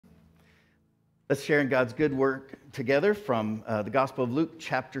Let's share in God's good work together from the Gospel of Luke,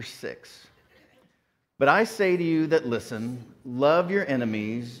 chapter 6. But I say to you that listen, love your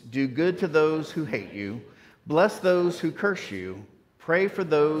enemies, do good to those who hate you, bless those who curse you, pray for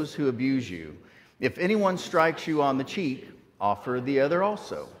those who abuse you. If anyone strikes you on the cheek, offer the other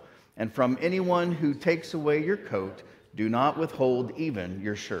also. And from anyone who takes away your coat, do not withhold even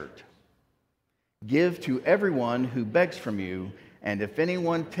your shirt. Give to everyone who begs from you, and if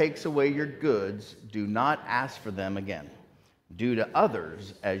anyone takes away your goods, do not ask for them again. Do to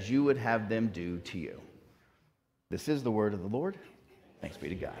others as you would have them do to you. This is the word of the Lord. Thanks be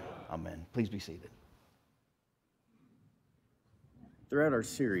to God. Amen. Please be seated. Throughout our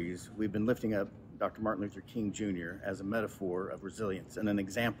series, we've been lifting up Dr. Martin Luther King Jr. as a metaphor of resilience and an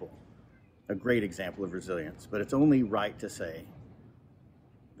example, a great example of resilience. But it's only right to say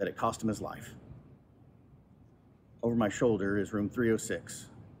that it cost him his life. Over my shoulder is room 306,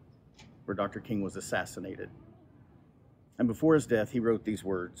 where Dr. King was assassinated. And before his death, he wrote these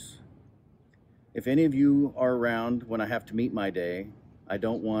words: "If any of you are around when I have to meet my day, I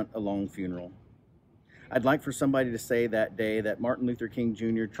don't want a long funeral. I'd like for somebody to say that day that Martin Luther King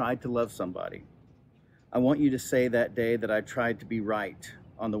Jr. tried to love somebody. I want you to say that day that I tried to be right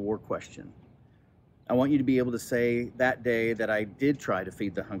on the war question. I want you to be able to say that day that I did try to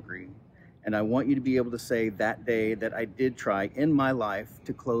feed the hungry. And I want you to be able to say that day that I did try in my life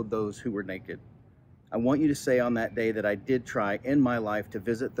to clothe those who were naked. I want you to say on that day that I did try in my life to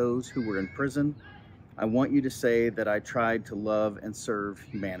visit those who were in prison. I want you to say that I tried to love and serve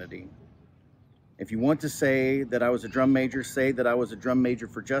humanity. If you want to say that I was a drum major, say that I was a drum major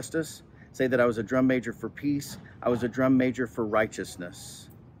for justice. Say that I was a drum major for peace. I was a drum major for righteousness.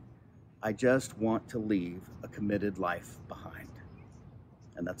 I just want to leave a committed life behind."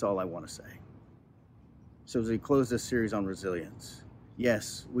 And that's all I want to say. So as we close this series on resilience,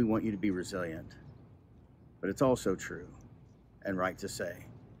 yes, we want you to be resilient, but it's also true and right to say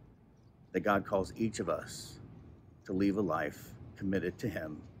that God calls each of us to leave a life committed to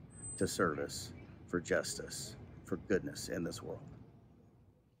Him, to service, for justice, for goodness in this world.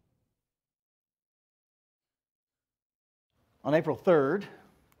 On April 3rd,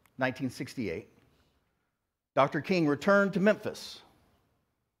 1968, Dr. King returned to Memphis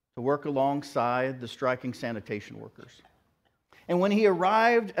to work alongside the striking sanitation workers. And when he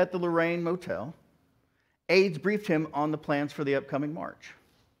arrived at the Lorraine Motel, aides briefed him on the plans for the upcoming march.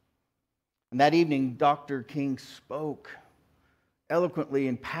 And that evening, Dr. King spoke eloquently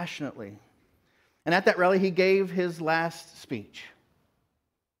and passionately. And at that rally, he gave his last speech.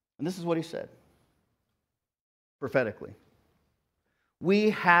 And this is what he said, prophetically: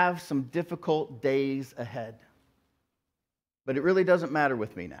 "We have some difficult days ahead. But it really doesn't matter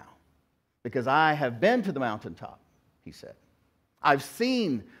with me now, because I have been to the mountaintop," he said. "I've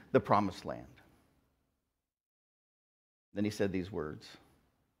seen the promised land." Then he said these words: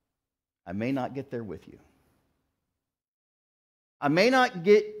 "I may not get there with you. I may not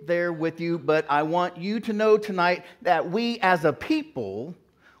get there with you, but I want you to know tonight that we as a people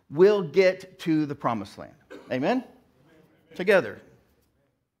will get to the promised land." Amen? Together.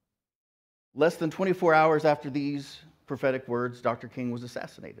 Less than 24 hours after these prophetic words, Dr. King was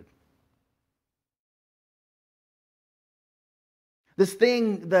assassinated. This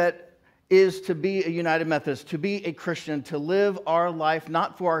thing that is to be a United Methodist, to be a Christian, to live our life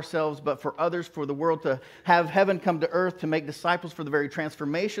not for ourselves but for others, for the world, to have heaven come to earth, to make disciples for the very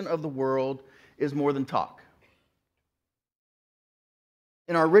transformation of the world, is more than talk.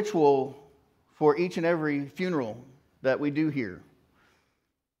 In our ritual for each and every funeral that we do here,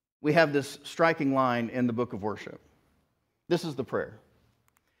 we have this striking line in the book of worship. This is the prayer: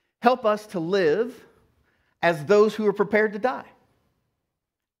 "Help us to live as those who are prepared to die,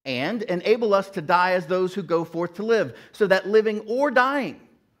 and enable us to die as those who go forth to live, so that living or dying,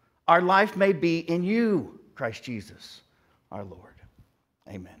 our life may be in you, Christ Jesus, our Lord."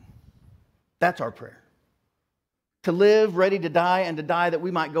 Amen. That's our prayer. To live ready to die, and to die that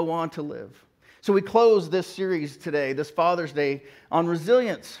we might go on to live. So we close this series today, this Father's Day, on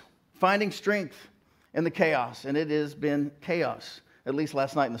resilience, finding strength in the chaos. And it has been chaos, at least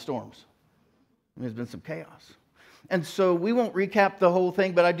last night in the storms. There's been some chaos. And so we won't recap the whole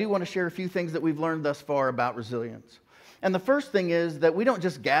thing, but I do want to share a few things that we've learned thus far about resilience. And the first thing is that we don't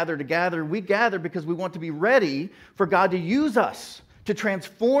just gather to gather. We gather because we want to be ready for God to use us to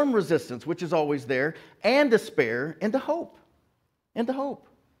transform resistance, which is always there, and despair into hope. Into hope.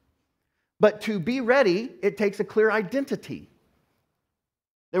 But to be ready, it takes a clear identity.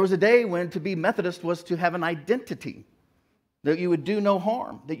 There was a day when to be Methodist was to have an identity, that you would do no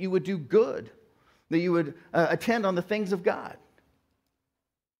harm, that you would do good, that you would attend on the things of God.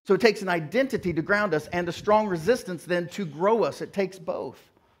 So it takes an identity to ground us and a strong resistance then to grow us. It takes both.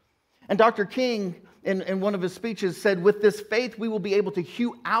 And Dr. King, in one of his speeches, said, with this faith, we will be able to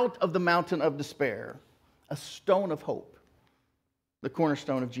hew out of the mountain of despair a stone of hope, the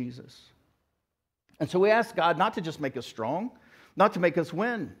cornerstone of Jesus. And so we ask God not to just make us strong, not to make us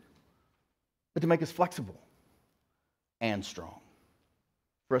win, but to make us flexible and strong,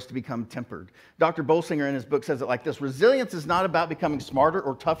 for us to become tempered. Dr. Bolsinger in his book says it like this: resilience is not about becoming smarter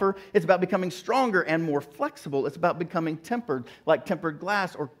or tougher. It's about becoming stronger and more flexible. It's about becoming tempered, like tempered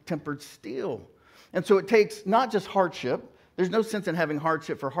glass or tempered steel. And so it takes not just hardship. There's no sense in having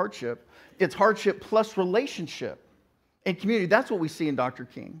hardship for hardship. It's hardship plus relationship and community. That's what we see in Dr.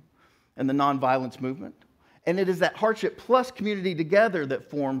 King and the nonviolence movement. And it is that hardship plus community together that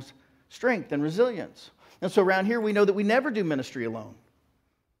forms strength and resilience. And so around here, we know that we never do ministry alone.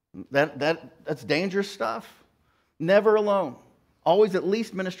 That's dangerous stuff. Never alone. Always at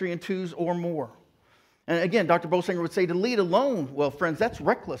least ministry in twos or more. And again, Dr. Bolsinger would say to lead alone, well, friends, that's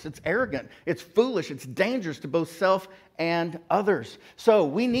reckless, it's arrogant, it's foolish, it's dangerous to both self and others. So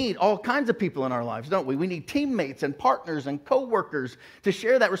we need all kinds of people in our lives, don't we? We need teammates and partners and co-workers to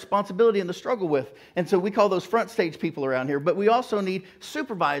share that responsibility and the struggle with. And so we call those front stage people around here. But we also need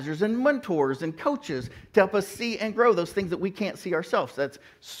supervisors and mentors and coaches to help us see and grow those things that we can't see ourselves. That's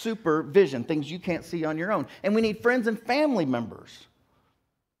supervision, things you can't see on your own. And we need friends and family members.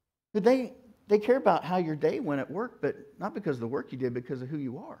 They care about how your day went at work, but not because of the work you did, because of who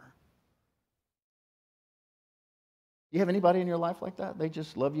you are. You have anybody in your life like that? They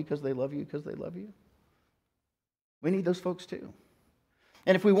just love you because they love you because they love you? We need those folks too.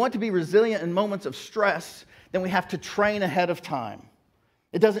 And if we want to be resilient in moments of stress, then we have to train ahead of time.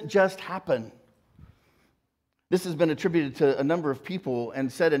 It doesn't just happen. This has been attributed to a number of people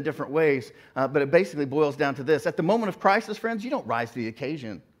and said in different ways, but it basically boils down to this. At the moment of crisis, friends, you don't rise to the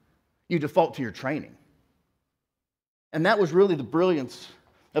occasion. You default to your training. And that was really the brilliance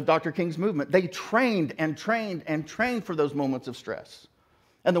of Dr. King's movement. They trained and trained and trained for those moments of stress.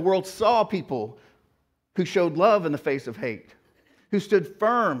 And the world saw people who showed love in the face of hate, who stood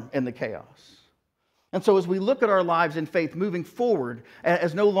firm in the chaos. And so as we look at our lives in faith moving forward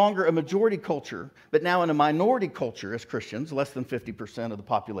as no longer a majority culture, but now in a minority culture as Christians, less than 50% of the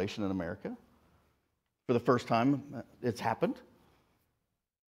population in America, for the first time it's happened.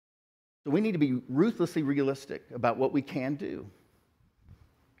 So we need to be ruthlessly realistic about what we can do.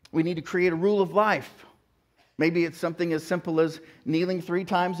 We need to create a rule of life. Maybe it's something as simple as kneeling 3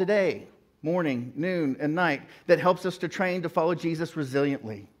 times a day, morning, noon, and night, that helps us to train to follow Jesus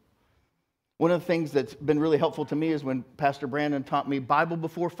resiliently. One of the things that's been really helpful to me is when Pastor Brandon taught me Bible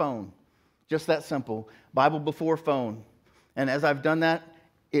before phone. Just that simple, Bible before phone. And as I've done that,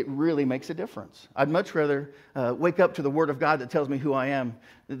 it really makes a difference. I'd much rather wake up to the Word of God that tells me who I am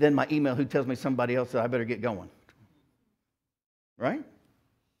than my email who tells me somebody else that I better get going. Right?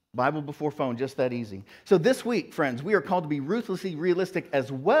 Bible before phone, just that easy. So this week, friends, we are called to be ruthlessly realistic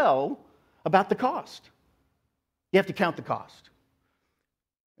as well about the cost. You have to count the cost.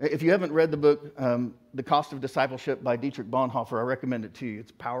 If you haven't read the book, The Cost of Discipleship by Dietrich Bonhoeffer, I recommend it to you.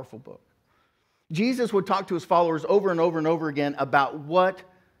 It's a powerful book. Jesus would talk to his followers over and over and over again about what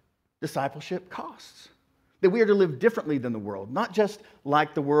discipleship costs. That we are to live differently than the world, not just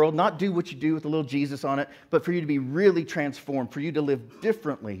like the world, not do what you do with a little Jesus on it, but for you to be really transformed, for you to live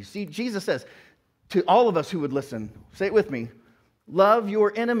differently. See, Jesus says to all of us who would listen, say it with me, love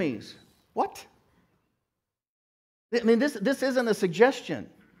your enemies. What? I mean, this isn't a suggestion.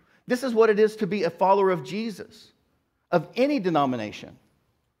 This is what it is to be a follower of Jesus, of any denomination.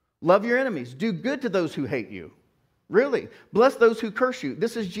 Love your enemies. Do good to those who hate you. Really. Bless those who curse you.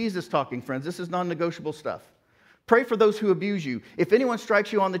 This is Jesus talking, friends. This is non-negotiable stuff. Pray for those who abuse you. If anyone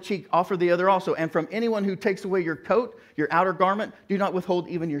strikes you on the cheek, offer the other also. And from anyone who takes away your coat, your outer garment, do not withhold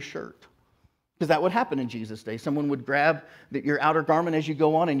even your shirt. Because that would happen in Jesus' day. Someone would grab your outer garment as you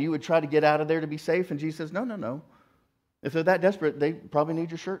go on, and you would try to get out of there to be safe. And Jesus says, no. If they're that desperate, they probably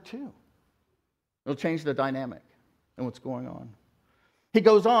need your shirt too. It'll change the dynamic and what's going on. He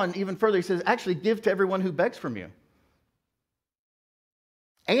goes on even further. He says, actually give to everyone who begs from you.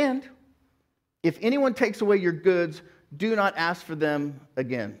 And if anyone takes away your goods, do not ask for them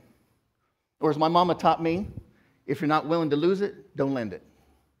again. Or as my mama taught me, if you're not willing to lose it, don't lend it.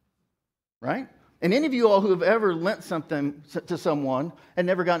 Right? And any of you all who have ever lent something to someone and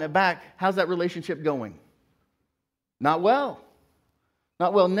never gotten it back, how's that relationship going? Not well.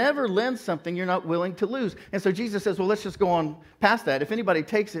 Not well. Never lend something you're not willing to lose. And so Jesus says, well, let's just go on past that. If anybody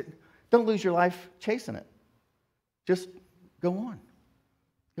takes it, don't lose your life chasing it. Just go on.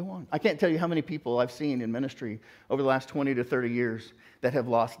 Go on. I can't tell you how many people I've seen in ministry over the last 20 to 30 years that have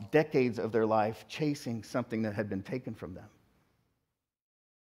lost decades of their life chasing something that had been taken from them.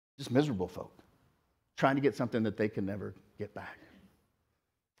 Just miserable folk, trying to get something that they can never get back.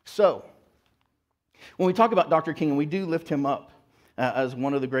 So, when we talk about Dr. King, and we do lift him up as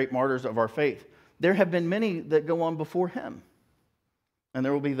one of the great martyrs of our faith, there have been many that go on before him, and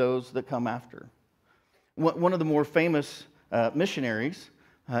there will be those that come after. One of the more famous missionaries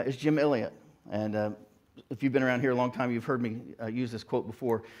is Jim Elliot, and if you've been around here a long time, you've heard me use this quote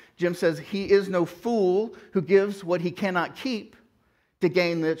before. Jim says, "He is no fool who gives what he cannot keep to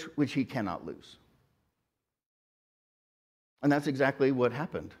gain that which he cannot lose." And that's exactly what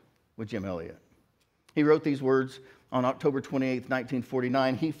happened with Jim Elliot. He wrote these words on October 28th,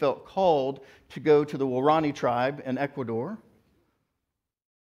 1949. He felt called to go to the Waorani tribe in Ecuador,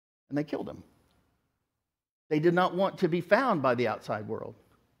 and they killed him. They did not want to be found by the outside world.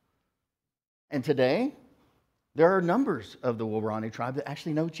 And today, there are numbers of the Waorani tribe that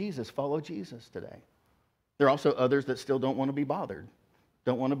actually know Jesus, follow Jesus today. There are also others that still don't want to be bothered,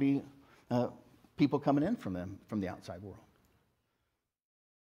 don't want to be people coming in from them, from the outside world.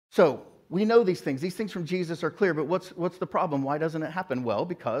 So, we know these things. These things from Jesus are clear, but what's the problem? Why doesn't it happen? Well,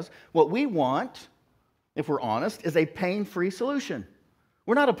 because what we want, if we're honest, is a pain-free solution.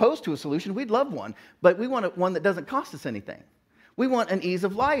 We're not opposed to a solution. We'd love one, but we want one that doesn't cost us anything. We want an ease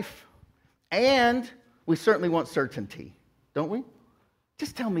of life, and we certainly want certainty, don't we?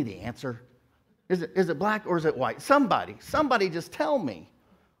 Just tell me the answer. Is it black or is it white? Somebody just tell me.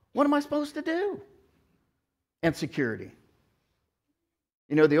 What am I supposed to do? And security.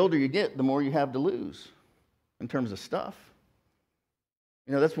 You know, the older you get, the more you have to lose in terms of stuff.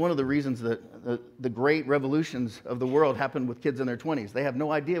 You know, that's one of the reasons that the great revolutions of the world happened with kids in their 20s. They have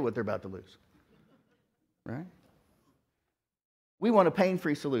no idea what they're about to lose. Right? We want a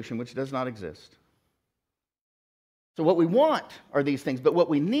pain-free solution, which does not exist. So what we want are these things, but what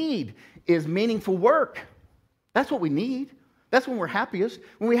we need is meaningful work. That's what we need. That's when we're happiest,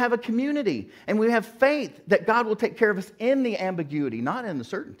 when we have a community and we have faith that God will take care of us in the ambiguity, not in the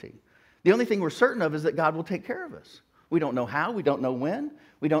certainty. The only thing we're certain of is that God will take care of us. We don't know how, we don't know when,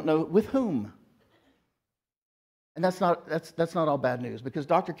 we don't know with whom. And that's not all bad news, because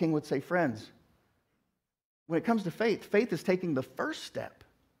Dr. King would say, friends, when it comes to faith, faith is taking the first step,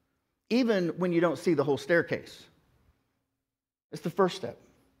 even when you don't see the whole staircase. It's the first step.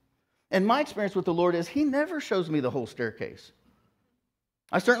 And my experience with the Lord is He never shows me the whole staircase.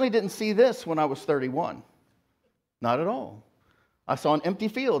 I certainly didn't see this when I was 31. Not at all. I saw an empty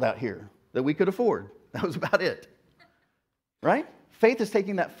field out here that we could afford. That was about it. Right? Faith is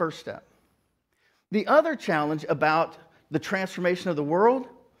taking that first step. The other challenge about the transformation of the world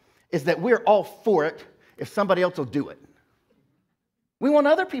is that we're all for it if somebody else will do it. We want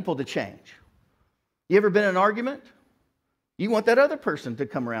other people to change. You ever been in an argument? You want that other person to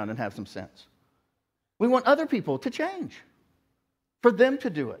come around and have some sense. We want other people to change, for them to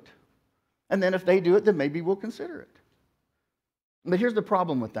do it. And then if they do it, then maybe we'll consider it. But here's the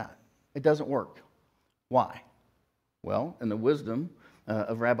problem with that. It doesn't work. Why? Well, in the wisdom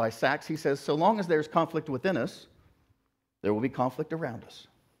of Rabbi Sachs, he says, so long as there's conflict within us, there will be conflict around us.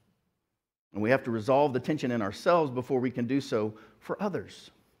 And we have to resolve the tension in ourselves before we can do so for others.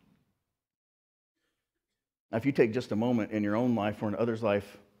 Now, if you take just a moment in your own life or in others'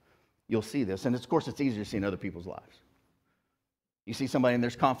 life, you'll see this. And of course, it's easier to see in other people's lives. You see somebody and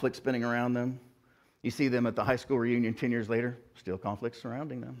there's conflict spinning around them. You see them at the high school reunion 10 years later, still conflict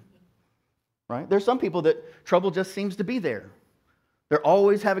surrounding them. Right? There's some people that trouble just seems to be there. They're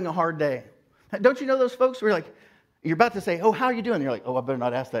always having a hard day. Don't you know those folks where you're about to say, oh, how are you doing? And you're like, oh, I better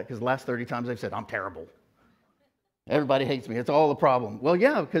not ask that because the last 30 times they've said, I'm terrible. Everybody hates me. It's all a problem. Well,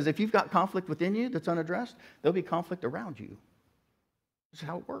 yeah, because if you've got conflict within you that's unaddressed, there'll be conflict around you. This is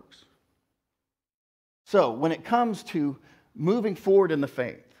how it works. So when it comes to moving forward in the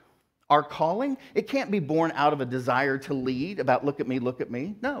faith, our calling, it can't be born out of a desire to lead about look at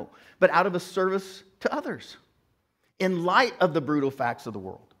me. No, but out of a service to others in light of the brutal facts of the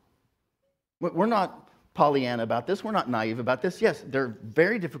world. We're not Pollyanna about this. We're not naive about this. Yes, there are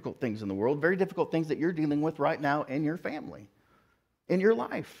very difficult things in the world, very difficult things that you're dealing with right now in your family, in your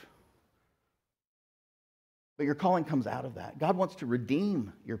life. But your calling comes out of that. God wants to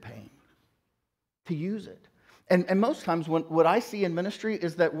redeem your pain, to use it. And most times what I see in ministry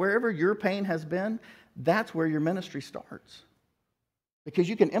is that wherever your pain has been, that's where your ministry starts. Because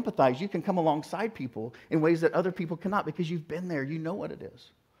you can empathize, you can come alongside people in ways that other people cannot because you've been there, you know what it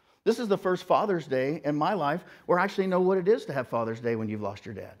is. This is the first Father's Day in my life where I actually know what it is to have Father's Day when you've lost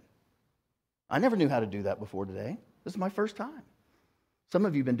your dad. I never knew how to do that before today. This is my first time. Some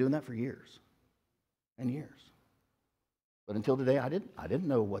of you have been doing that for years and years. But until today, I didn't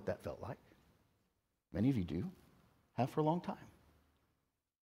know what that felt like. Many of you have for a long time.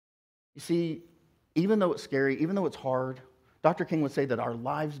 You see, even though it's scary, even though it's hard, Dr. King would say that our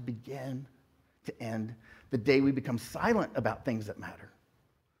lives begin to end the day we become silent about things that matter.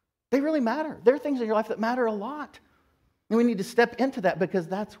 They really matter. There are things in your life that matter a lot. And we need to step into that because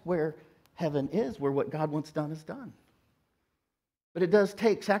that's where heaven is, where what God wants done is done. But it does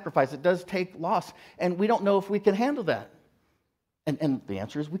take sacrifice. It does take loss. And we don't know if we can handle that. And the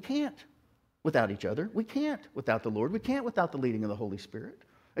answer is we can't without each other. We can't without the Lord. We can't without the leading of the Holy Spirit.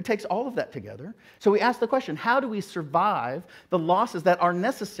 It takes all of that together. So we ask the question, how do we survive the losses that are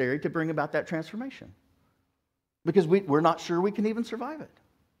necessary to bring about that transformation? Because we're not sure we can even survive it.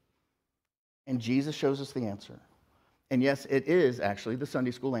 And Jesus shows us the answer. And yes, it is actually the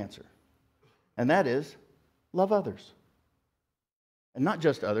Sunday school answer. And that is, love others. And not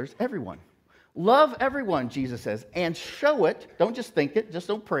just others, everyone. Love everyone, Jesus says, and show it. Don't just think it, just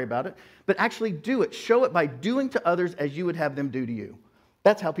don't pray about it, but actually do it. Show it by doing to others as you would have them do to you.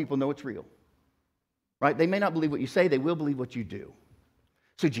 That's how people know it's real. Right? They may not believe what you say, they will believe what you do.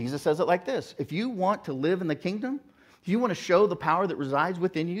 So Jesus says it like this. If you want to live in the kingdom, if you want to show the power that resides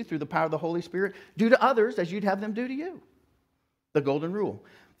within you through the power of the Holy Spirit, do to others as you'd have them do to you. The golden rule.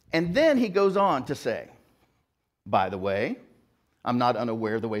 And then he goes on to say, by the way, I'm not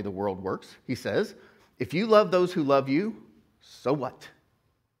unaware of the way the world works. He says, if you love those who love you, so what?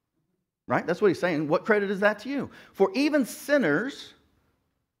 Right? That's what he's saying. What credit is that to you? For even sinners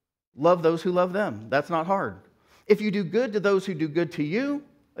love those who love them. That's not hard. If you do good to those who do good to you,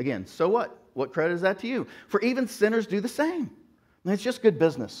 again, so what? What credit is that to you? For even sinners do the same. And it's just good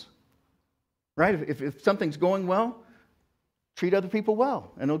business. Right? If something's going well, treat other people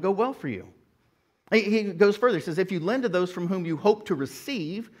well, and it'll go well for you. He goes further. He says, if you lend to those from whom you hope to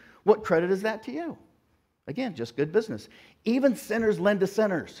receive, what credit is that to you? Again, just good business. Even sinners lend to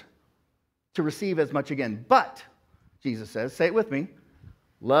sinners to receive as much again. But, Jesus says, say it with me,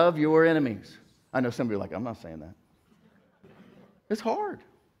 love your enemies. I know somebody like, I'm not saying that. It's hard.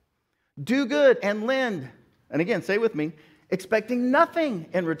 Do good and lend. And again, say it with me, expecting nothing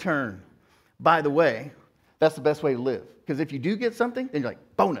in return. By the way, that's the best way to live. Because if you do get something, then you're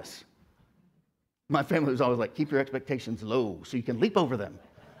like, bonus. My family was always like, keep your expectations low so you can leap over them.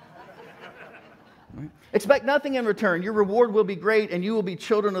 Right? Expect nothing in return. Your reward will be great, and you will be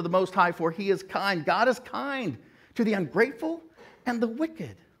children of the Most High, for He is kind. God is kind to the ungrateful and the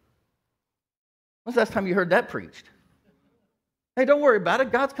wicked. When's the last time you heard that preached? Hey, don't worry about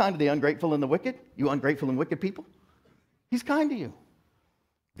it. God's kind to the ungrateful and the wicked. You ungrateful and wicked people. He's kind to you.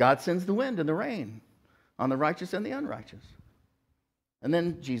 God sends the wind and the rain on the righteous and the unrighteous. And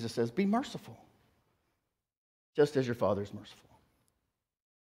then Jesus says, be merciful, just as your Father is merciful.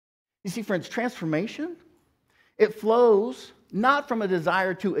 You see, friends, transformation, it flows not from a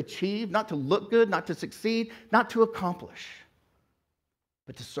desire to achieve, not to look good, not to succeed, not to accomplish,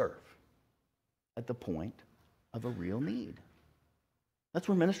 but to serve at the point of a real need. That's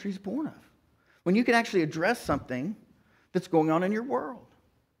where ministry is born of. When you can actually address something that's going on in your world.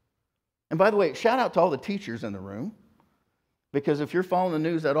 And by the way, shout out to all the teachers in the room, because if you're following the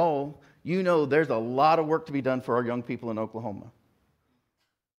news at all, you know there's a lot of work to be done for our young people in Oklahoma.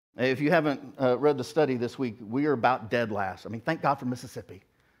 If you haven't read the study this week, we are about dead last. I mean, thank God for Mississippi.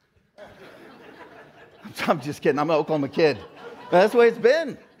 I'm just kidding. I'm an Oklahoma kid. But that's the way it's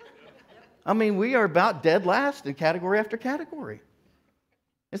been. I mean, we are about dead last in category after category.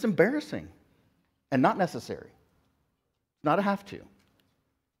 It's embarrassing and not necessary. It's not a have to.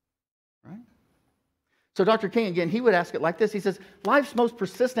 Right? So Dr. King, again, he would ask it like this. He says, life's most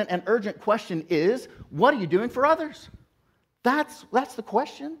persistent and urgent question is, what are you doing for others? That's the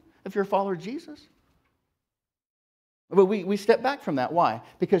question if you're a follower of Jesus. But we step back from that. Why?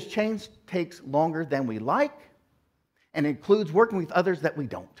 Because change takes longer than we like and includes working with others that we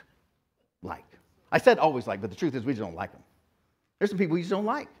don't like. I said always like, but the truth is we just don't like them. There's some people you just don't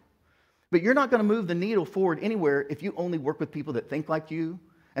like. But you're not going to move the needle forward anywhere if you only work with people that think like you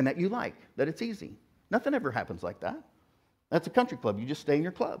and that you like, that it's easy. Nothing ever happens like that. That's a country club. You just stay in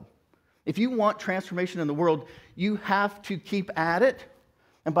your club. If you want transformation in the world, you have to keep at it.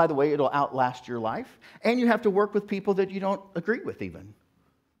 And by the way, it'll outlast your life. And you have to work with people that you don't agree with even.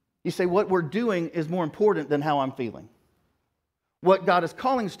 You say, what we're doing is more important than how I'm feeling. What God is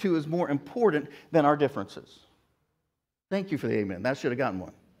calling us to is more important than our differences. Thank you for the amen. That should have gotten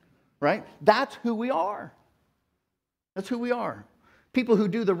one. Right? That's who we are. That's who we are. People who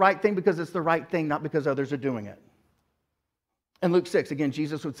do the right thing because it's the right thing, not because others are doing it. In Luke 6, again,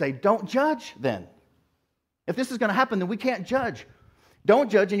 Jesus would say, don't judge then. If this is going to happen, then we can't judge.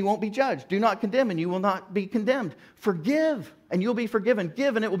 Don't judge and you won't be judged. Do not condemn and you will not be condemned. Forgive and you'll be forgiven.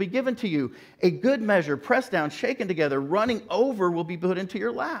 Give and it will be given to you. A good measure, pressed down, shaken together, running over will be put into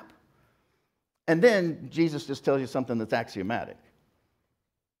your lap. And then Jesus just tells you something that's axiomatic.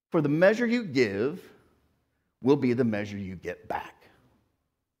 For the measure you give will be the measure you get back.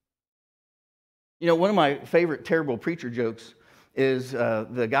 You know, one of my favorite terrible preacher jokes is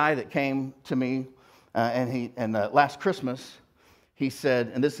the guy that came to me and last Christmas, he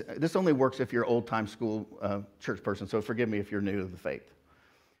said, and this only works if you're an old-time school church person, so forgive me if you're new to the faith.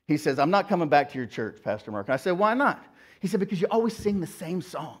 He says, I'm not coming back to your church, Pastor Mark. And I said, why not? He said, because you always sing the same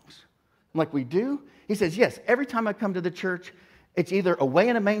songs. I'm like, we do? He says, yes, every time I come to the church, it's either away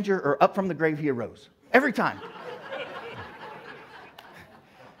in a manger or up from the grave he arose. Every time.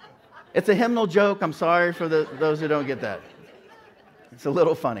 It's a hymnal joke. I'm sorry for those who don't get that. It's a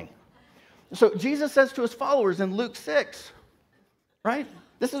little funny. So Jesus says to his followers in Luke 6, right?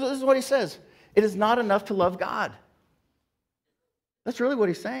 This is what he says. It is not enough to love God. That's really what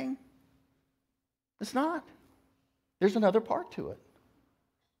he's saying. It's not. There's another part to it.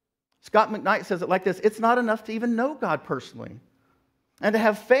 Scott McKnight says it like this. It's not enough to even know God personally and to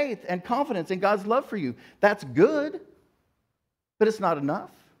have faith and confidence in God's love for you. That's good, but it's not enough.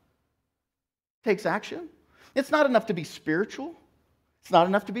 It takes action. It's not enough to be spiritual. It's not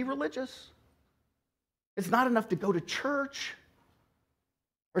enough to be religious. It's not enough to go to church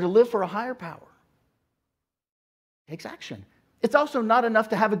or to live for a higher power. It takes action. It's also not enough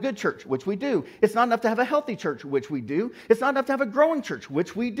to have a good church, which we do. It's not enough to have a healthy church, which we do. It's not enough to have a growing church,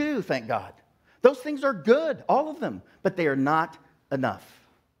 which we do, thank God. Those things are good, all of them, but they are not enough.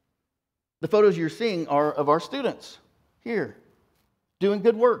 The photos you're seeing are of our students here doing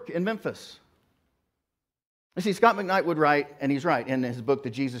good work in Memphis. You see, Scott McKnight would write, and he's right, in his book, The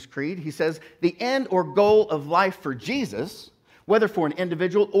Jesus Creed, he says, the end or goal of life for Jesus, whether for an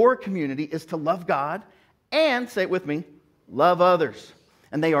individual or a community, is to love God and, say it with me, love others.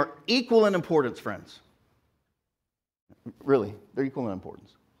 And they are equal in importance, friends. Really, they're equal in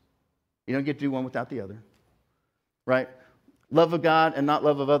importance. You don't get to do one without the other, right? Love of God and not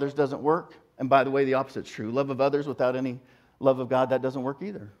love of others doesn't work. And by the way, the opposite's true. Love of others without any love of God, that doesn't work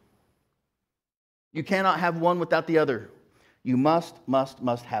either. You cannot have one without the other. You must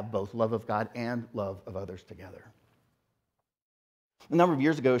have both love of God and love of others together. A number of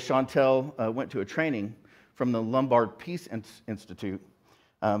years ago, Chantel went to a training from the Lombard Peace Institute,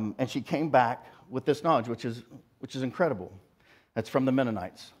 and she came back with this knowledge, which is incredible. That's from the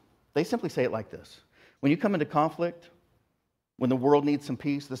Mennonites. They simply say it like this. When you come into conflict, when the world needs some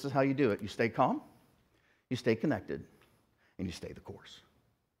peace, this is how you do it. You stay calm, you stay connected, and you stay the course.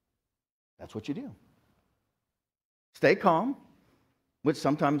 That's what you do. Stay calm, which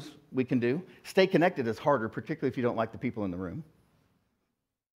sometimes we can do. Stay connected is harder, particularly if you don't like the people in the room.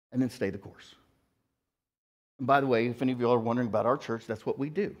 And then stay the course. And by the way, if any of you are wondering about our church, that's what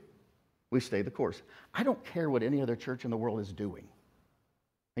we do. We stay the course. I don't care what any other church in the world is doing.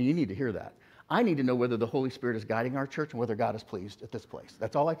 And you need to hear that. I need to know whether the Holy Spirit is guiding our church and whether God is pleased at this place.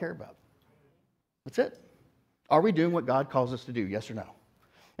 That's all I care about. That's it. Are we doing what God calls us to do, yes or no?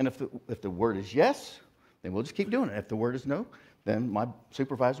 And if the word is yes, then we'll just keep doing it. If the word is no, then my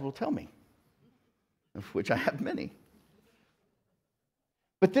supervisor will tell me, of which I have many.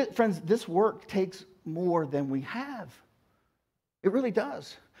 But friends, this work takes more than we have. It really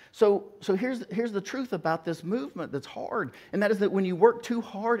does. So here's the truth about this movement that's hard, and that is that when you work too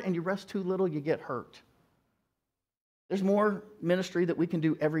hard and you rest too little, you get hurt. There's more ministry that we can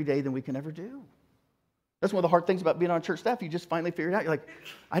do every day than we can ever do. That's one of the hard things about being on church staff. You just finally figure it out. You're like,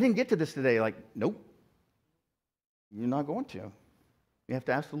 I didn't get to this today. Like, nope. You're not going to. You have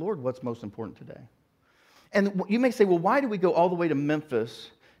to ask the Lord what's most important today. And you may say, well, why do we go all the way to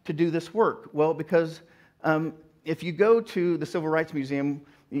Memphis to do this work? Well, because if you go to the Civil Rights Museum,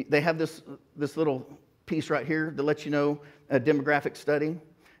 they have this little piece right here that lets you know a demographic study.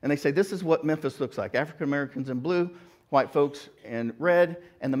 And they say, this is what Memphis looks like. African Americans in blue, white folks in red,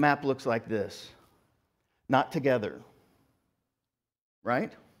 and the map looks like this. Not together.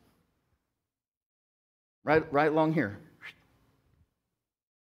 Right? Right along here.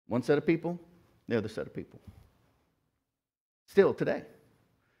 One set of people, the other set of people. Still today.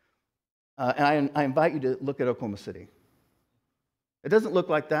 And I invite you to look at Oklahoma City. It doesn't look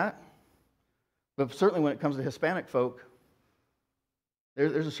like that, but certainly when it comes to Hispanic folk,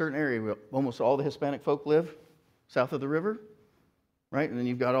 there's a certain area where almost all the Hispanic folk live, south of the river. Right? And then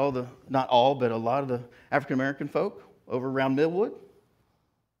you've got not all, but a lot of the African American folk over around Millwood,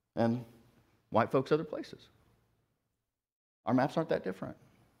 and white folks other places. Our maps aren't that different.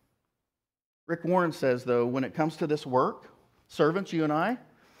 Rick Warren says, though, when it comes to this work, Servants, you and I,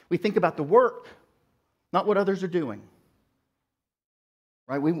 we think about the work, not what others are doing.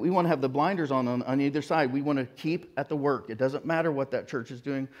 Right? We want to have the blinders on either side. We want to keep at the work. It doesn't matter what that church is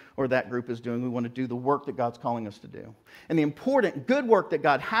doing or that group is doing. We want to do the work that God's calling us to do. And the important, good work that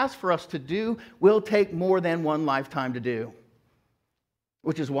God has for us to do will take more than one lifetime to do.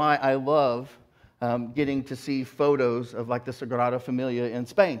 Which is why I love getting to see photos of like the Sagrada Familia in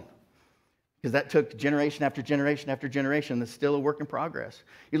Spain. Because that took generation after generation after generation. That's still a work in progress.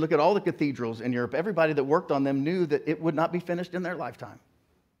 You look at all the cathedrals in Europe, everybody that worked on them knew that it would not be finished in their lifetime.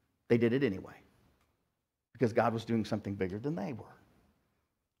 They did it anyway. Because God was doing something bigger than they were.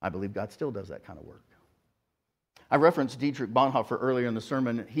 I believe God still does that kind of work. I referenced Dietrich Bonhoeffer earlier in the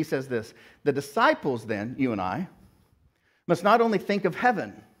sermon. He says this: the disciples then, you and I, must not only think of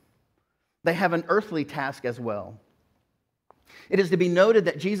heaven, they have an earthly task as well. It is to be noted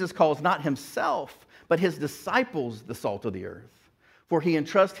that Jesus calls not himself, but his disciples the salt of the earth, for he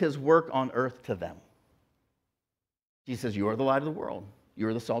entrusts his work on earth to them. Jesus says, you are the light of the world. You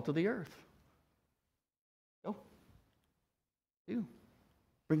are the salt of the earth. Go. Do.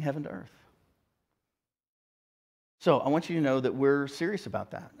 Bring heaven to earth. So I want you to know that we're serious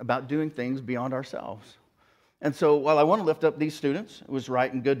about that, about doing things beyond ourselves. And so while I want to lift up these students, it was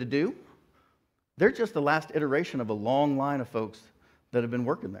right and good to do, they're just the last iteration of a long line of folks that have been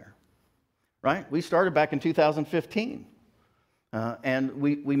working there, right? We started back in 2015, and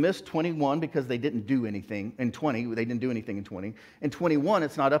we missed 21 because they didn't do anything. In 20, they didn't do anything in 20. In 21,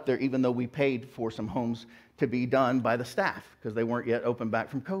 it's not up there, even though we paid for some homes to be done by the staff because they weren't yet open back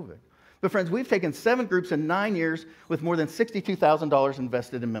from COVID. But friends, we've taken 7 groups in 9 years with more than $62,000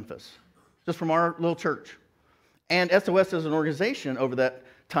 invested in Memphis, just from our little church. And SOS as an organization over that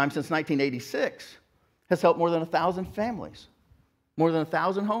time since 1986 has helped more than 1,000 families, more than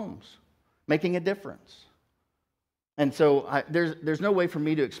 1,000 homes, making a difference. And so there's no way for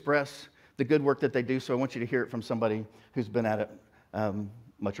me to express the good work that they do, so I want you to hear it from somebody who's been at it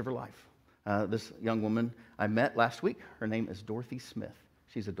much of her life. This young woman I met last week, her name is Dorothy Smith.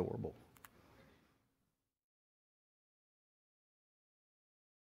 She's adorable.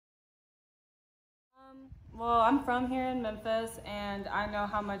 Well, I'm from here in Memphis, and I know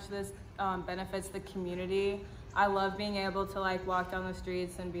how much this benefits the community. I love being able to like walk down the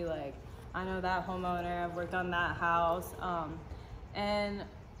streets and be like, I know that homeowner, I've worked on that house. And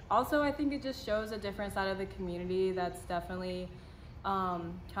also I think it just shows a different side of the community that's definitely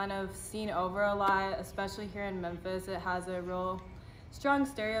kind of seen over a lot, especially here in Memphis. It has a real strong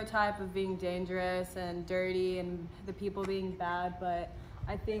stereotype of being dangerous and dirty and the people being bad, but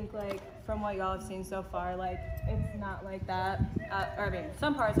I think like from what y'all have seen so far, like it's not like that. Or I mean,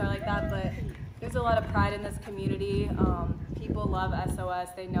 some parts are like that, but there's a lot of pride in this community. People love SOS,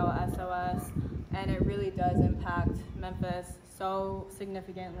 they know SOS, and it really does impact Memphis so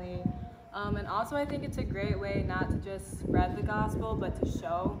significantly. And also I think it's a great way not to just spread the gospel, but to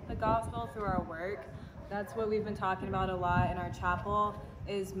show the gospel through our work. That's what we've been talking about a lot in our chapel,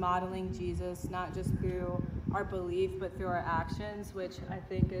 is modeling Jesus, not just through our belief, but through our actions, which I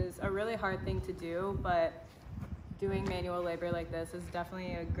think is a really hard thing to do, but doing manual labor like this is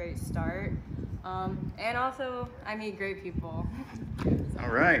definitely a great start. And also, I meet great people. All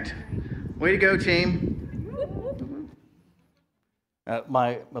right. Way to go, team.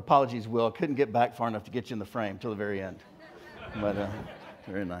 My apologies, Will. I couldn't get back far enough to get you in the frame till the very end. But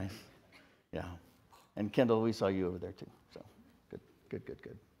very nice. Yeah. And Kendall, we saw you over there too. So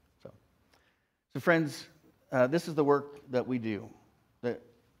good. So friends, this is the work that we do that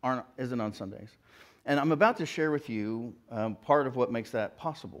isn't on Sundays. And I'm about to share with you part of what makes that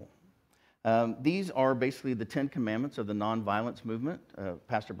possible. These are basically the 10 commandments of the nonviolence movement.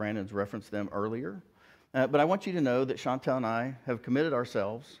 Pastor Brandon's referenced them earlier. But I want you to know that Chantel and I have committed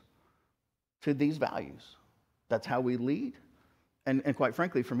ourselves to these values. That's how we lead. And quite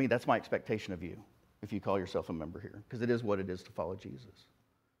frankly, for me, that's my expectation of you, if you call yourself a member here, because it is what it is to follow Jesus.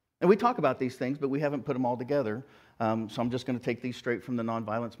 And we talk about these things, but we haven't put them all together. So I'm just going to take these straight from the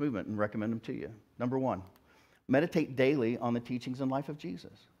nonviolence movement and recommend them to you. Number 1, meditate daily on the teachings and life of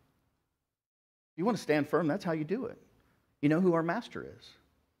Jesus. If you want to stand firm, that's how you do it. You know who our master is,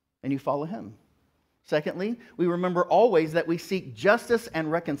 and you follow him. Secondly, we remember always that we seek justice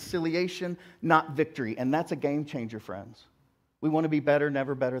and reconciliation, not victory. And that's a game changer, friends. We want to be better,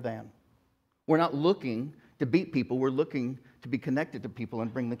 never better than. We're not looking to beat people. We're looking to be connected to people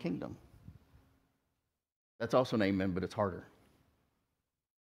and bring the kingdom. That's also an amen, but it's harder.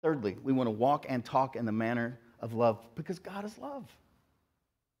 Thirdly, we want to walk and talk in the manner of love because God is love.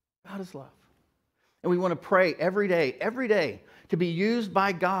 God is love. And we want to pray every day, to be used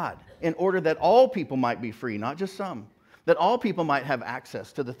by God in order that all people might be free, not just some. that all people might have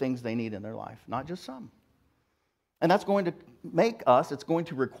access to the things they need in their life, not just some. And that's going to it's going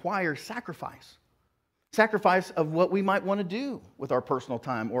to require sacrifice. Sacrifice of what we might want to do with our personal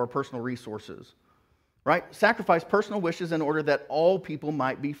time or our personal resources, right? Sacrifice personal wishes in order that all people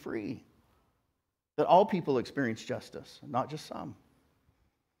might be free, that all people experience justice, not just some.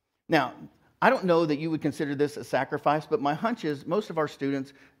 Now, I don't know that you would consider this a sacrifice, but my hunch is most of our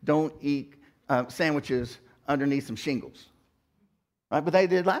students don't eat sandwiches underneath some shingles, right? But they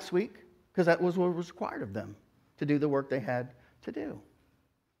did last week because that was what was required of them to do the work they had to do.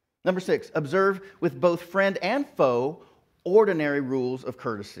 Number 6, observe with both friend and foe ordinary rules of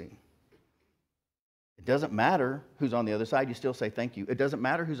courtesy. It doesn't matter who's on the other side, you still say thank you. It doesn't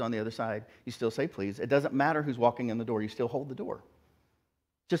matter who's on the other side, you still say please. It doesn't matter who's walking in the door, you still hold the door.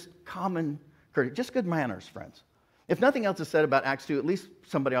 Just common courtesy, just good manners, friends. If nothing else is said about Acts 2, at least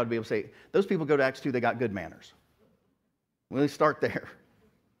somebody ought to be able to say, those people go to Acts 2, they got good manners. We'll start there.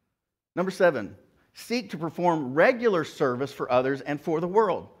 Number 7, seek to perform regular service for others and for the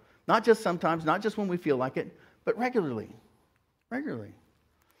world. Not just sometimes, not just when we feel like it, but regularly. Regularly.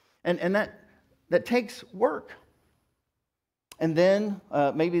 And that takes work. And then,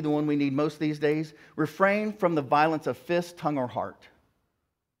 maybe the one we need most these days, refrain from the violence of fist, tongue, or heart.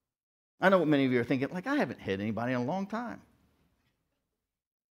 I know what many of you are thinking, like, I haven't hit anybody in a long time.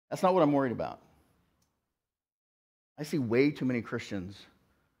 That's not what I'm worried about. I see way too many Christians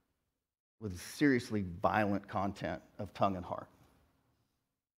with seriously violent content of tongue and heart.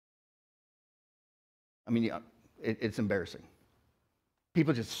 I mean, it's embarrassing.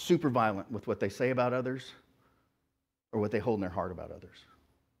 People just super violent with what they say about others or what they hold in their heart about others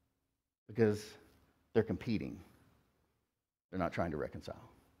because they're competing. They're not trying to reconcile.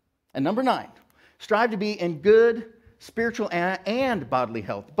 And number 9, strive to be in good spiritual and bodily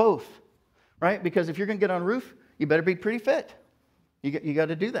health, both, right? Because if you're going to get on a roof, you better be pretty fit. You got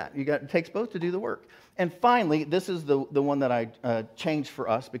to do that. It takes both to do the work. And finally, this is the one that I changed for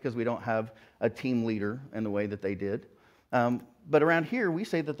us because we don't have a team leader in the way that they did. But around here, we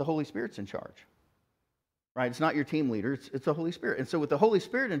say that the Holy Spirit's in charge, right? It's not your team leader, it's the Holy Spirit. And so with the Holy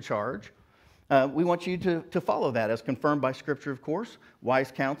Spirit in charge, we want you to follow that as confirmed by Scripture, of course,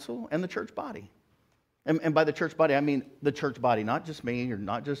 wise counsel, and the church body. And by the church body, I mean the church body, not just me or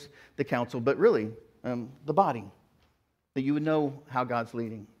not just the council, but really the body, that you would know how God's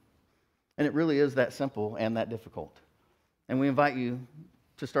leading. And it really is that simple and that difficult. And we invite you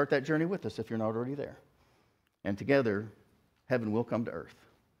to start that journey with us if you're not already there. And together, heaven will come to earth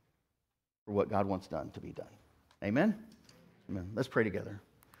for what God wants done to be done. Amen? Amen. Let's pray together.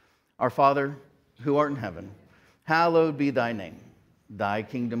 Our Father, who art in heaven, hallowed be thy name. Thy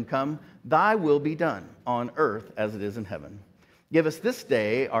kingdom come, thy will be done on earth as it is in heaven. Give us this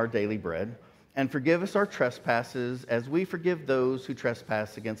day our daily bread, and forgive us our trespasses as we forgive those who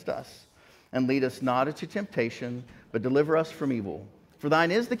trespass against us. And lead us not into temptation, but deliver us from evil. For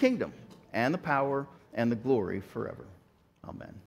thine is the kingdom, and the power, and the glory forever. Amen.